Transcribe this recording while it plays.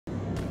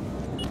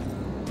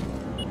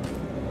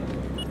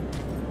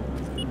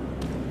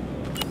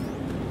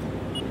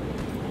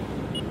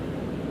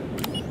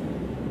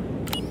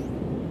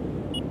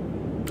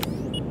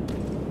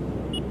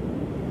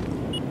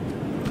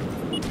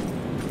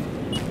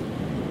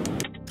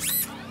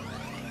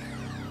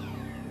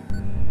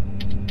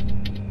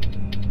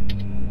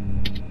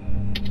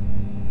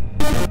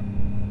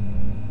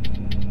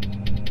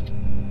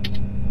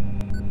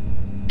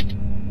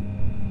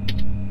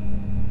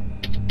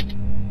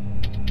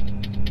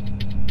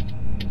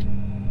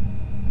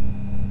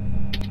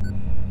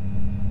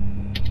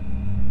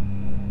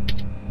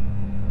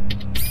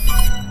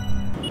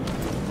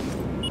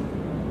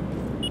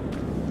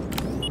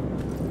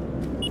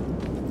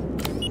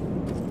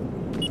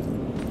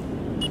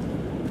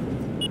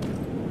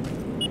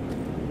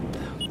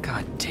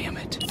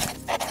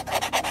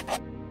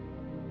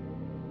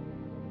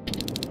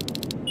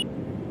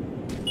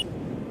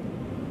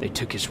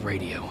took his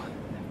radio.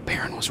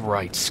 Baron was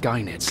right,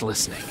 Skynet's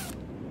listening.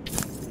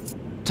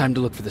 Time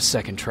to look for the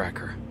second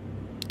tracker.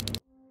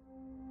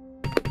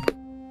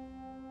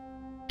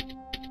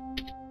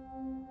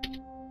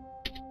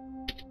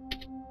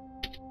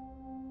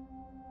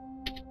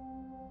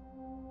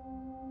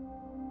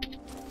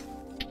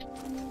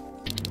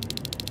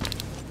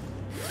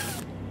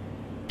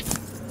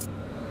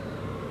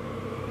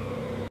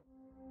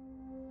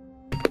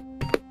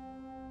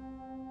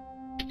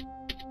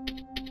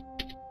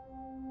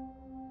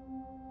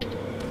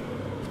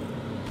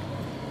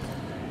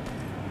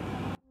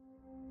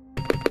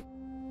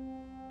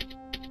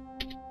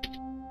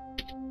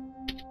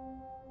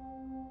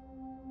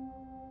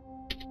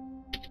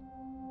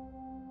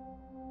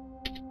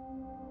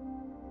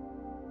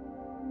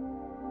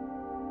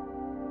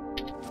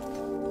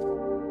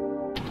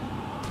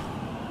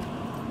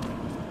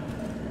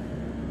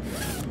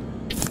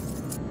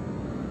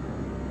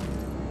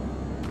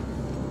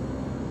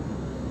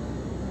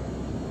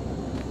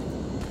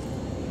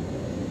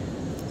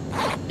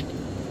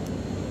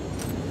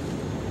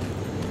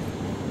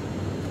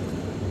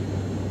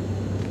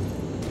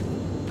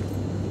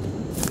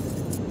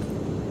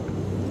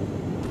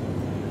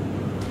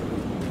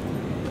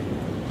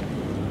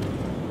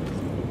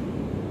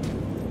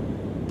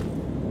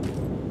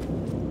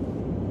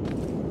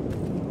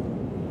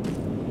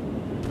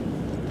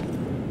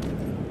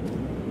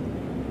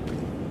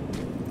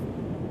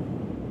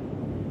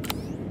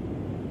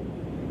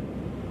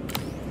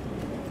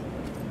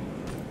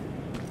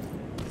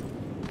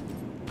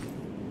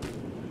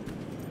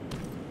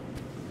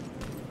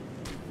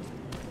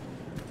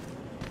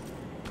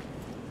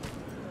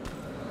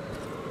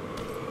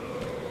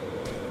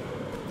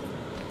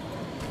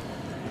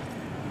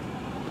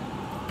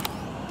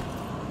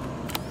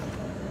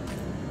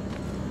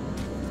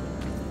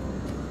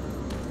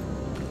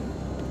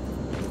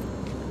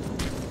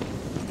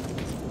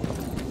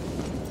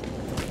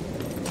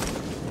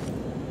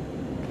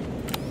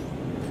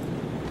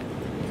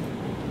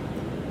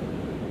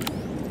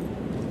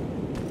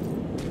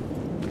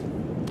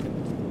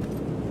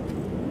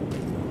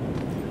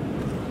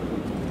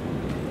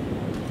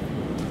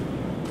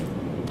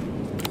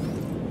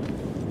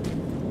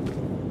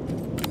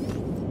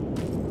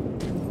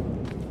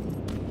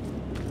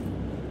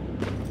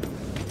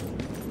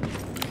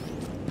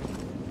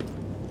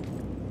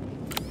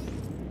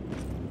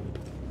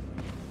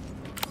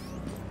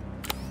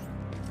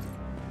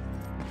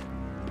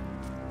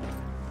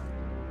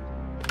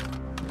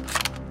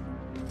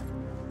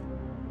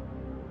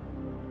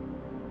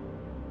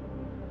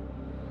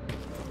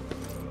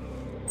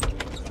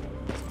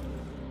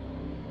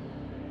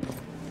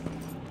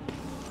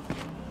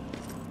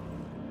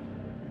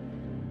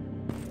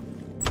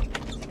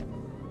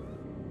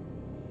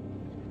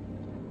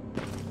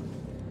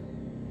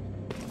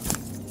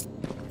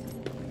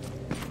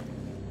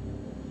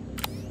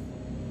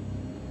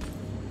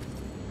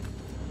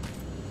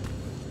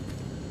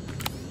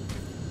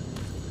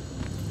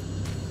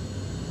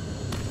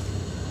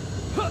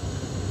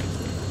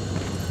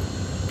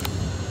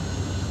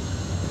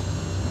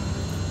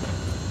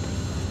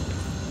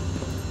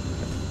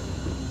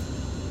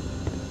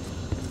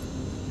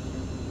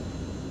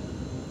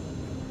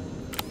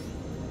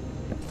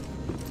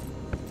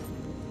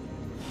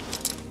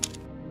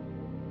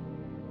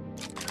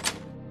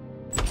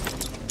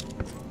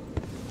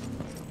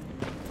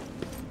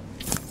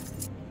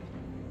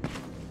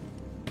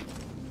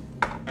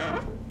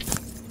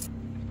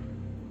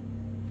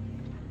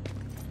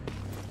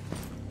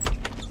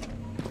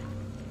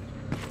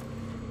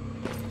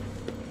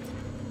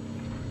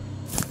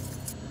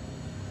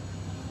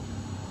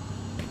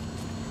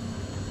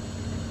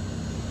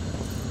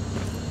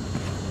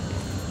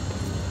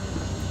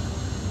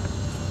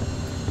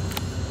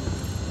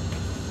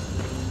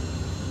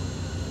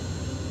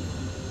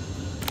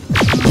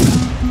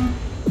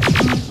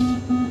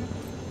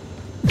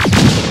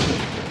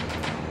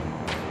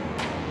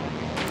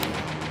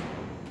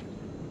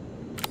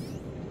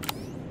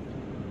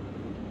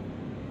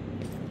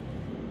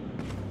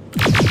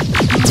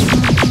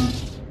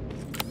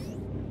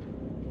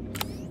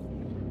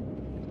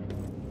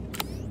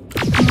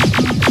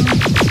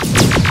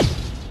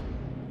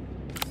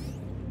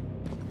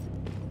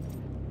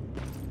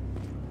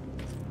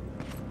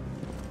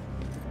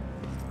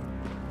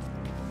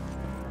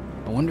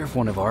 I wonder if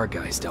one of our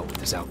guys dealt with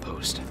this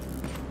outpost.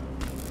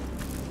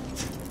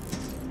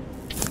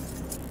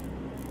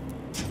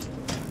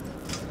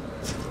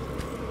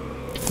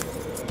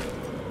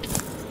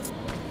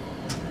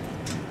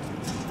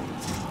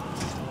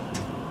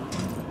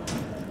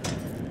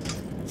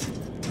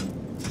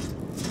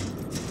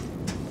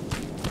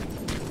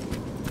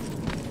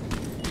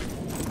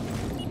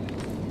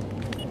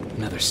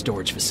 Another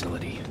storage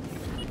facility.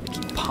 They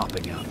keep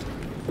popping up.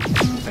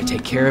 If I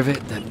take care of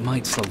it, that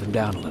might slow them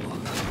down a little.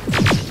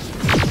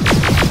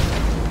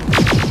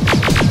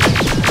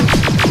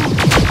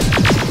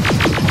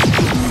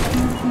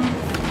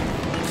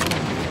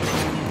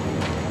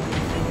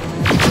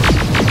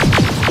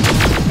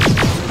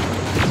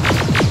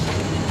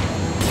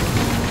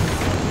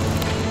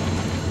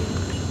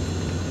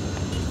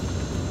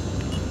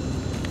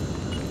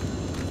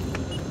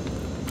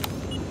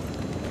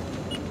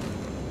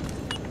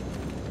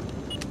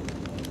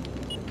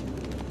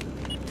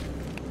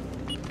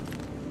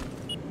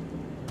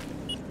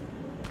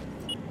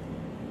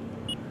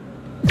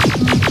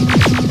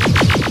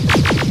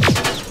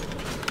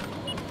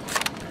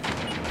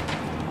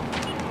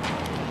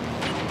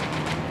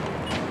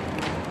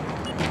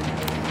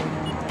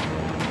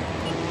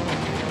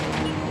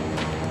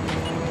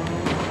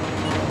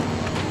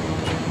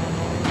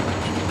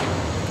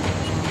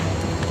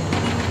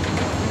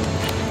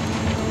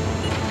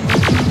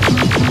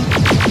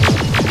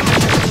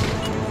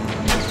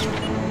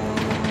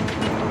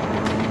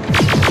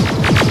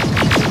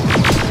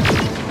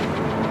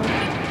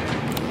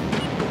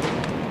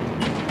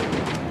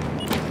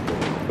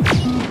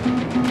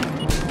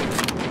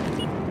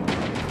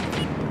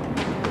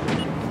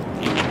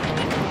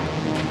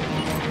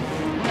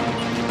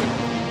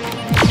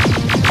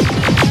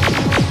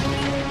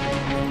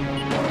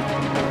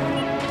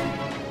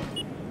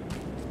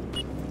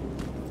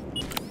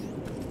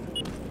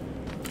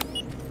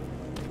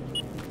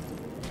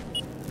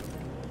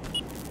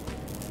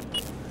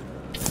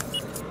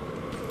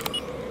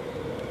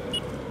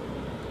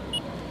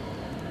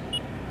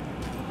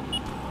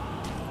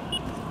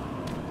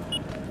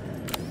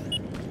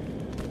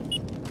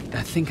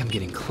 I think I'm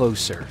getting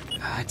closer.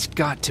 It's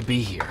got to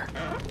be here.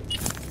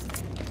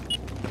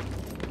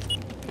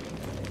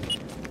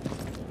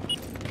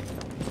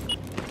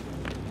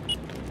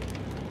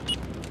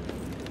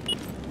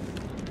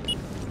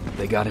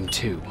 They got him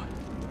too.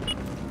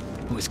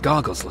 Oh, his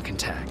goggles look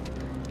intact.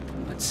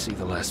 Let's see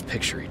the last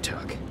picture he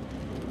took.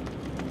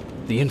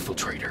 The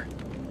infiltrator.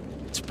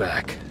 It's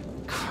back.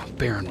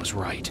 Baron was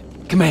right.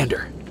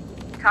 Commander!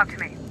 Talk to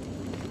me.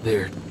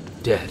 They're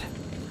dead.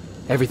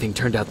 Everything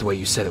turned out the way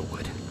you said it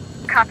would.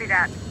 Copy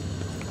that.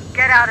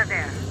 Get out of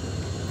there.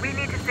 We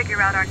need to figure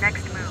out our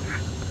next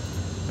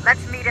move.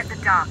 Let's meet at the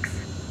docks.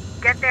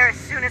 Get there as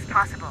soon as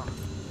possible.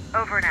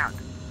 Over and out.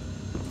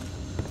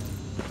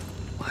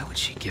 Why would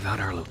she give out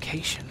our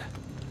location?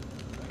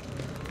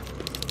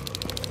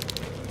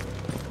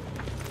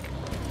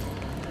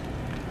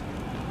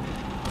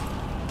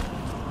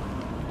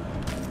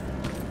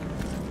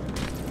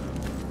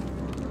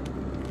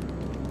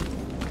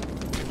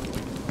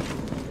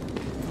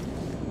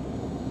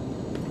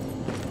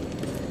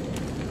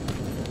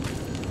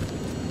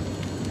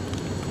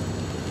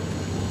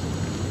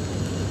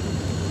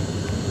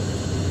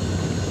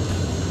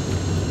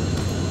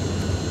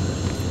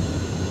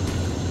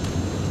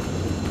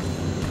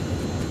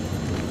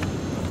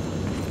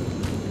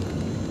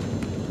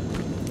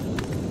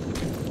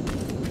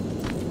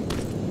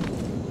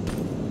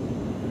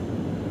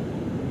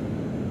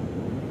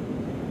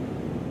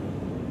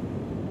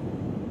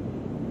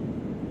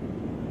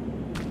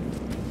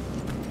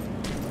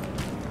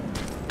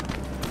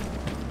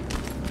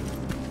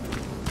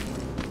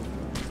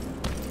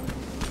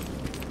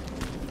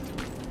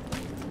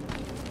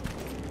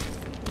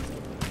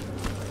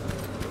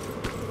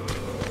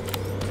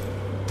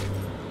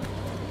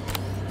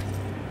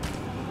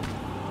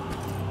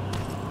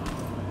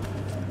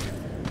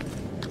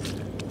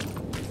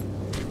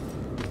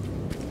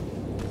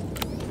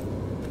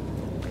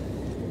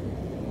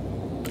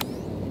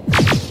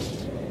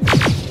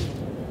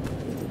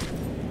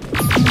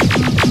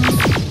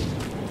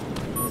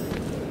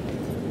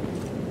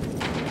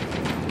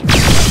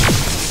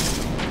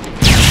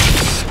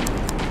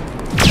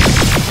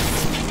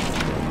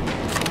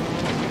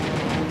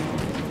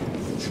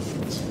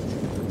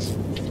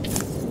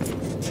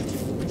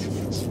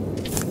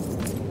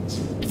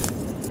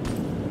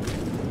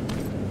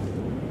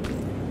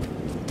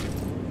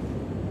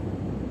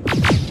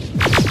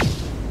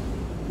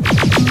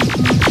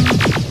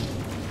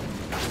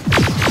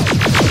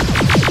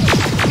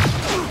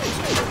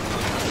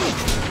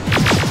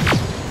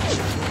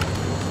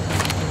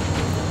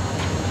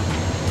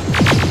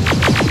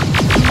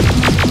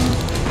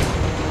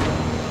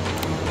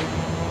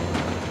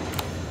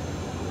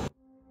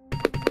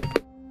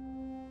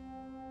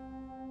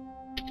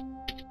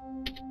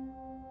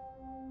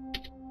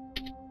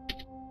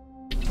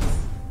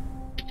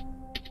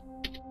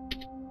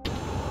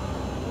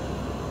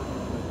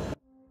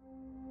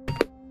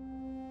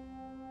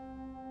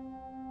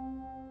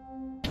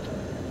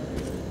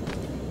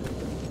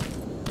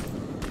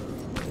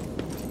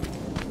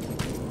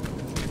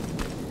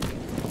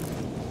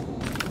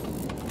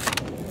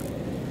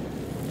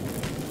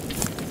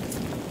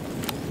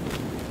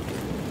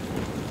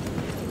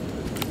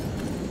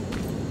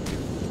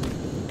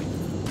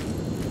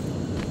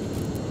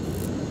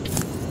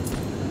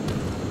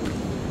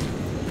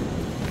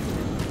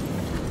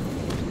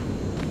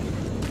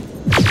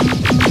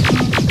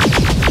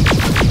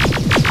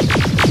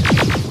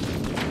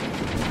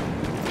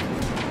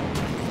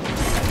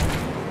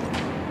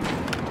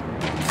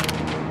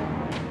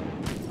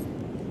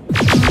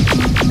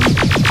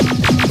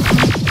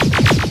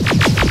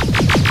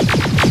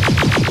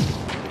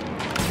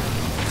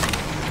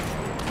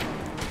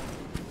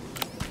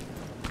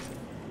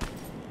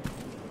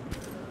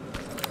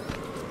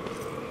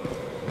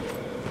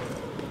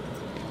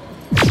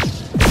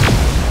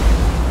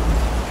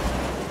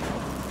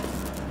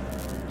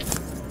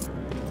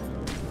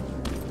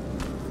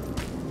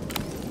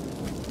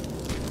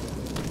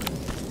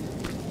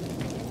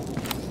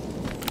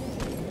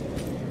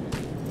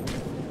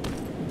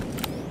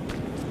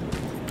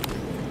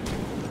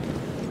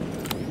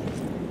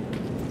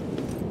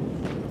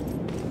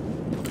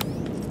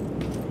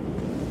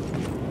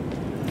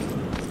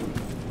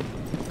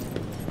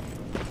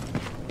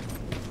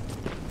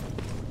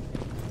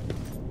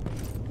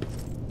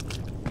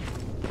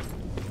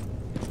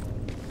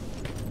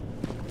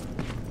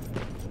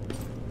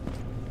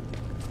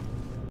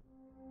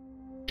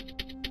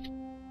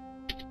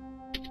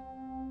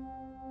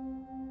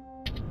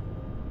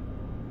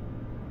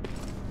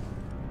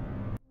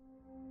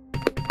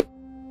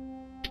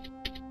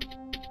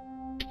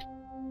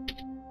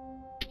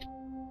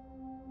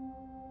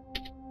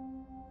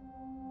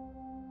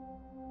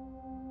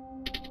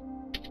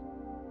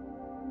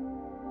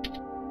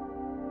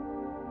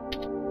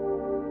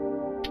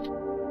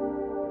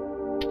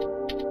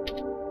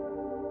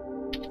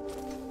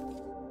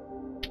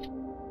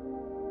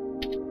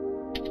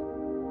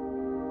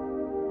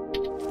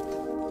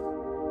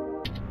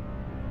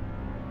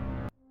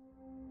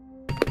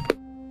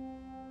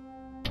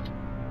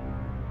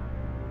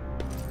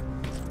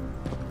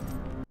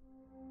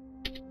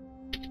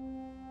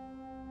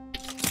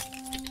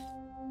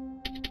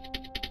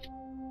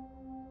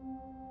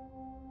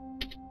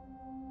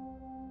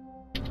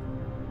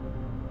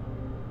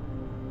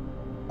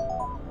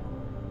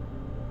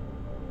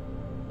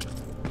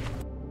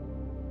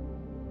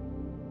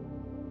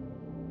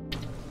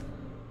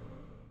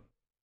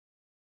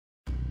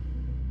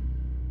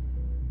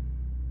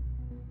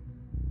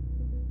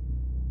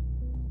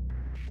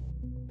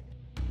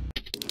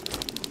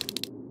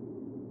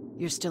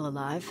 You're still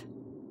alive?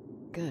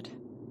 Good.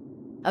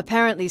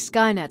 Apparently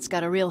Skynet's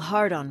got a real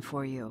hard-on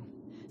for you,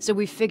 so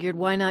we figured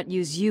why not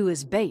use you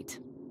as bait.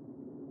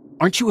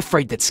 Aren't you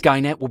afraid that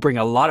Skynet will bring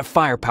a lot of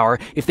firepower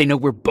if they know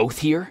we're both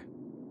here?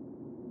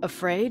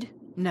 Afraid?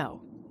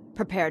 No.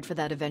 Prepared for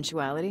that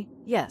eventuality?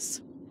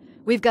 Yes.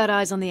 We've got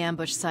eyes on the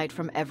ambush site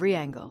from every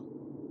angle.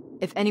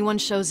 If anyone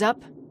shows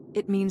up,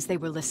 it means they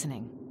were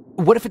listening.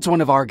 What if it's one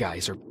of our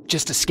guys, or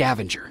just a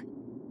scavenger?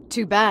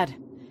 Too bad.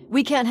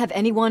 We can't have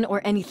anyone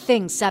or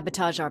anything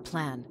sabotage our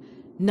plan.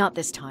 Not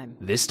this time.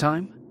 This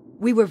time?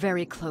 We were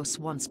very close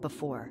once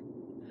before.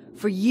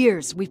 For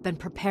years, we've been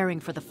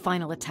preparing for the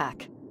final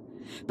attack.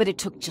 But it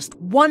took just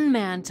one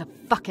man to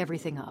fuck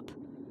everything up.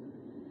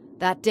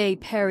 That day,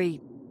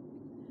 Perry,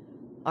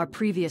 our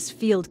previous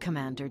field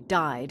commander,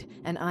 died,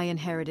 and I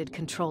inherited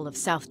control of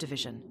South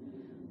Division.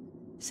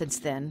 Since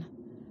then,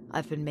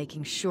 I've been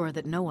making sure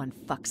that no one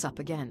fucks up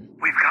again.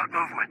 We've got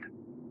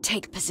movement.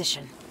 Take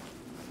position.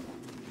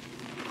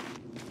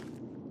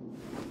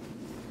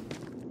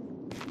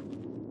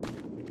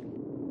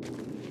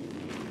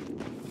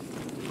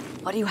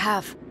 What do you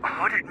have? A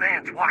hooded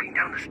man's walking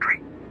down the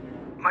street.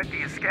 Might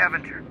be a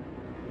scavenger.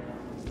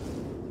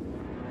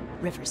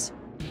 Rivers,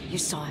 you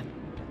saw him.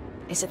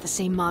 Is it the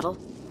same model?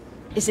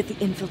 Is it the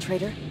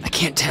infiltrator? I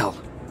can't tell.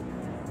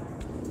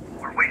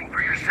 We're waiting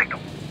for your signal.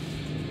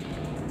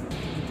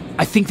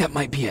 I think that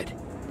might be it.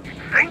 You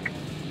think?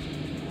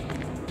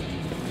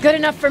 Good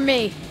enough for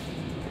me.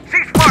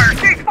 Cease fire!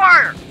 Cease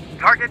fire!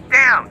 Target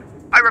down!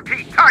 I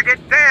repeat, target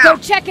down! Go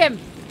check him!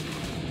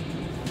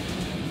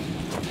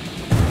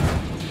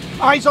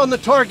 Eyes on the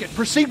target.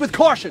 Proceed with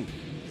caution.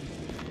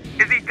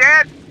 Is he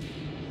dead?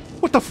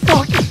 What the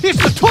fuck?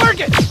 It's the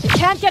target! It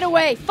can't get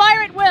away!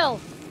 Fire at will!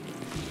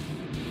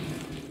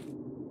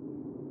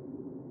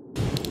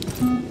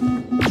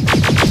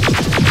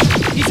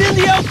 He's in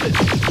the open!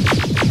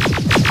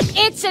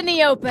 It's in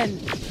the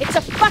open! It's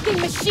a fucking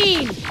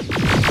machine!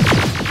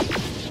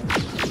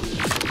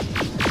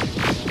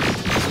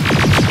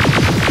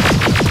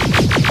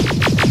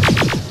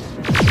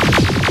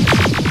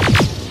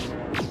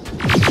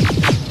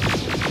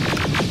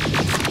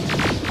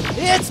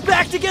 It's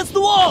backed against the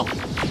wall!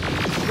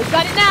 We've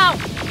got it now!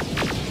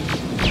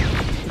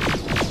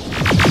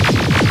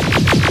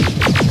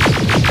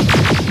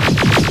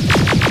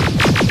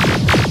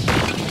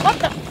 What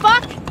the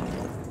fuck?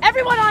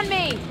 Everyone on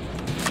me!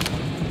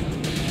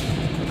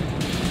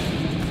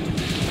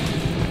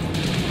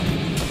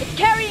 It's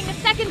carrying a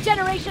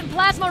second-generation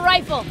plasma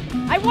rifle!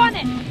 I want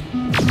it!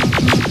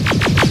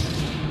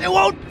 They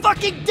won't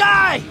fucking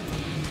die!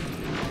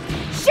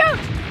 Shoot!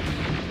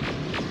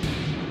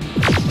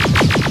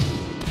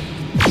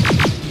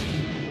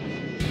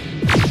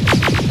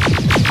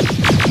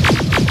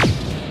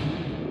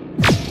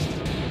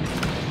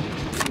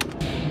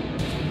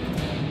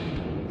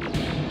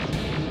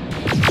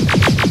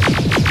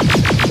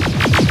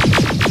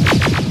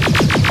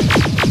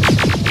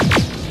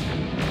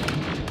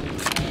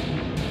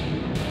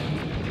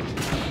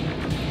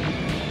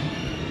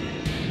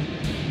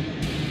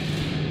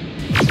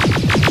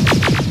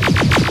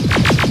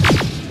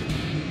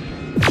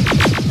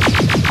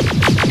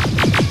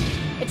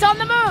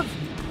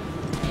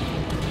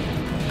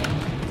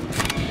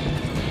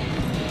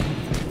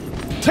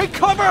 Take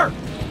cover!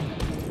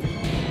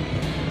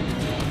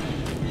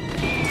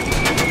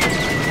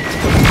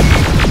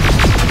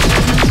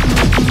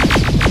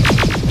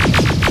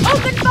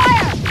 Open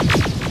fire!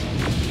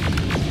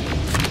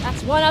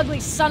 That's one ugly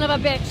son of a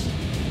bitch.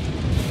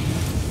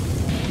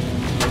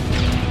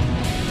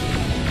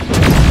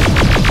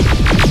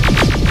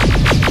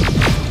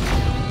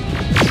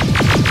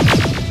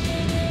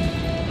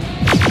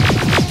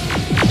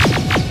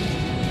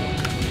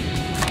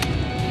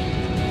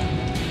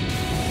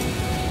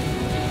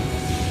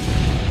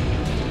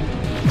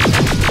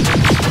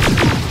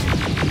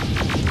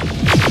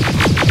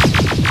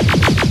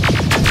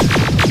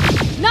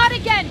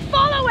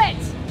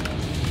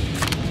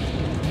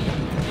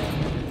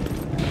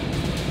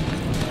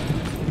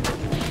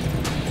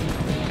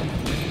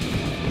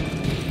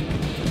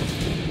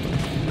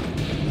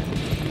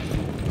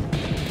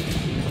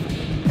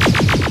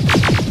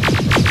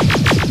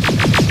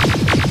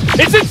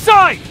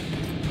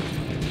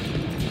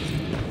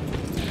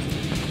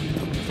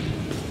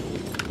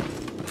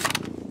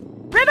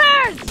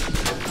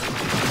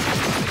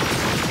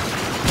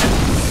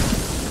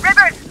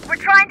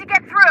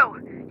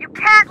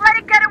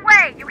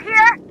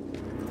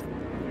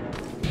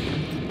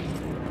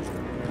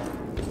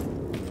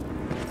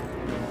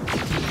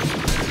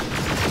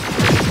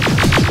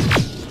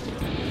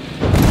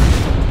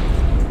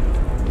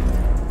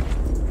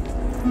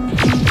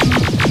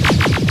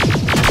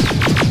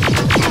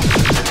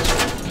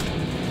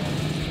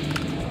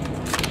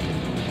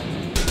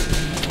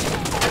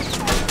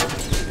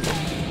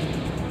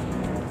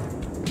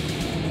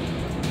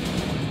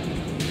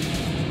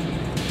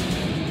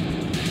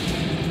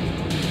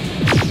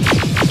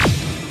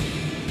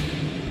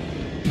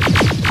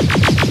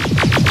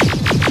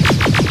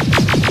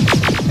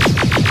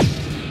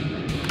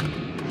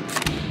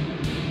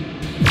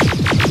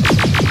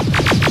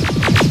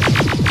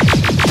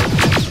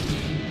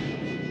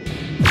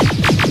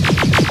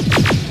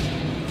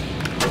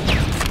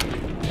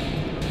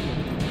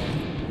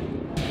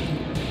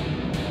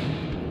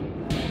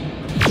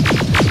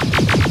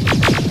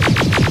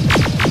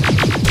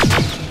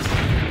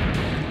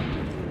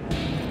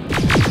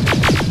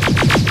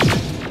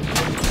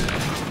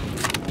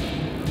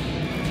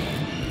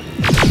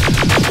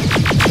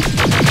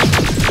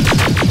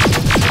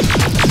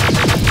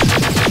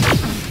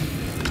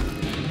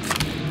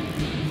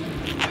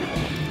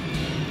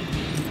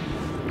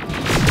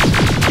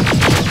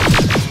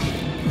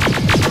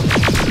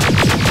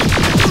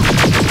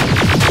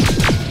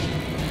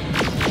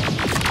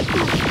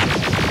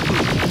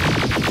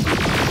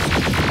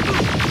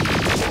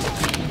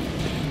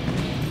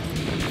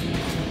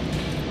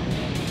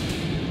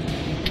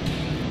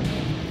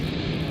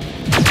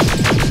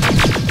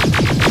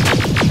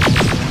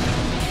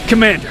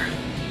 Commander!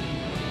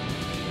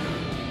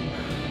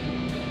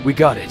 We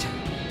got it.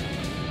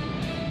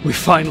 We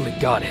finally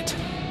got it.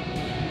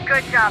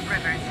 Good job,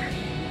 Rivers.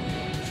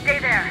 Stay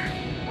there.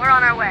 We're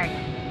on our way.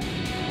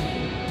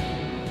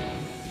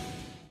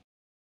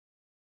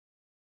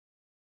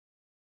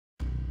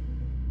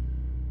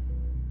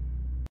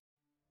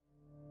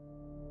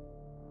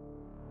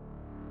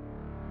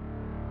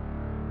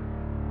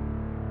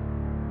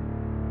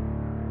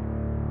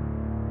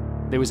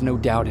 There was no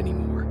doubt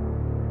anymore.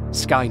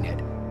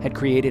 Skynet had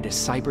created a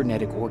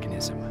cybernetic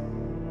organism.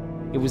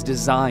 It was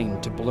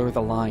designed to blur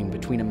the line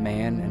between a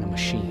man and a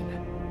machine.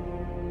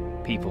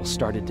 People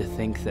started to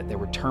think that there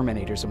were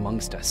Terminators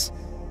amongst us,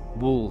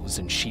 wolves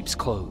in sheep's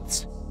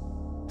clothes.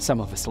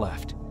 Some of us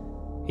left,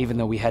 even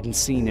though we hadn't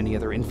seen any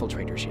other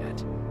infiltrators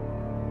yet.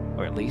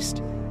 Or at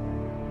least,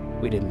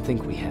 we didn't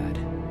think we had.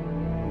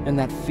 And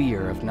that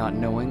fear of not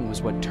knowing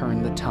was what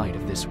turned the tide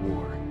of this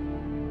war.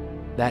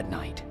 That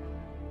night,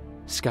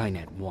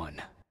 Skynet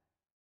won.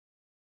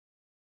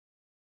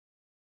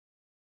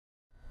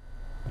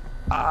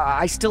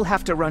 I still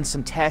have to run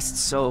some tests,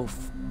 so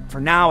for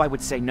now I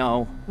would say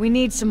no. We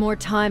need some more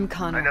time,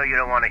 Connor. I know you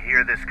don't want to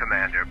hear this,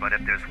 Commander, but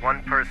if there's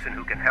one person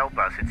who can help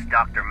us, it's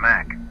Dr.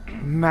 Mack.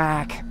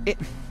 Mac,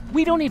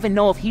 we don't even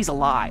know if he's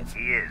alive.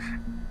 He is.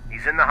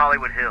 He's in the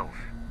Hollywood Hills.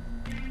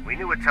 We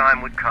knew a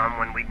time would come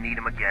when we'd need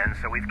him again,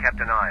 so we've kept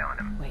an eye on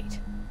him.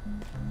 Wait.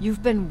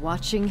 You've been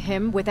watching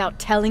him without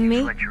telling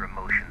me? Let your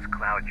emotions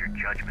cloud your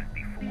judgment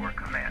before,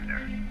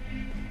 Commander.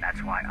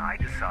 That's why I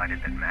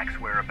decided that Mack's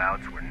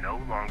whereabouts were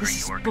no longer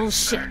This is your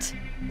bullshit. concern.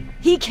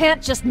 He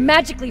can't just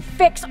magically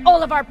fix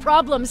all of our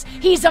problems.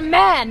 He's a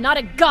man, not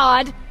a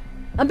god.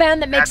 A man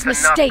that makes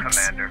That's mistakes.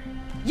 enough, Commander.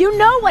 You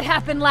know what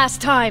happened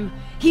last time.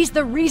 He's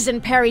the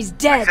reason Perry's I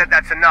dead. said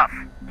that's enough.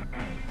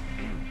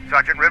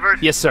 Sergeant Rivers?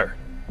 Yes, sir.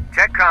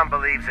 TechCom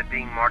believes that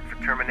being marked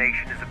for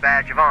termination is a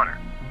badge of honor.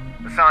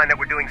 A sign that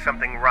we're doing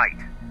something right.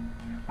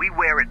 We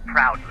wear it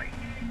proudly.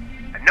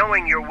 And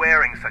knowing you're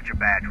wearing such a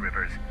badge,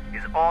 Rivers,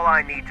 is all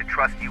I need to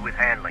trust you with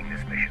handling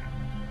this mission.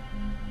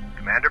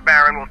 Commander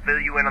Barron will fill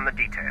you in on the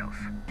details.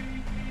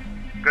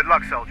 Good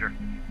luck, soldier.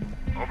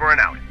 Over and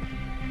out.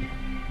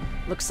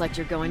 Looks like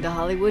you're going to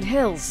Hollywood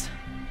Hills.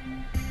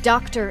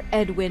 Dr.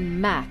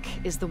 Edwin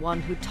Mack is the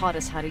one who taught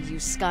us how to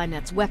use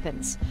Skynet's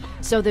weapons,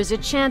 so there's a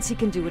chance he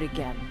can do it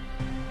again.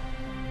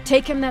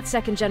 Take him that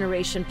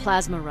second-generation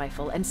plasma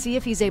rifle and see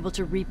if he's able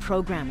to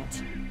reprogram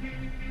it.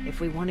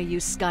 If we want to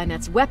use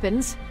Skynet's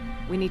weapons,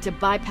 we need to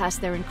bypass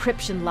their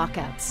encryption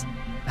lockouts.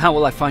 How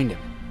will I find him?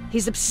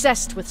 He's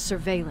obsessed with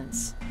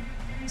surveillance.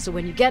 So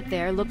when you get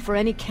there, look for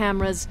any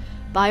cameras,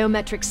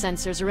 biometric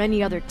sensors, or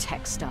any other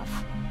tech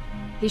stuff.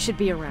 He should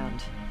be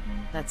around.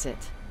 That's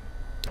it.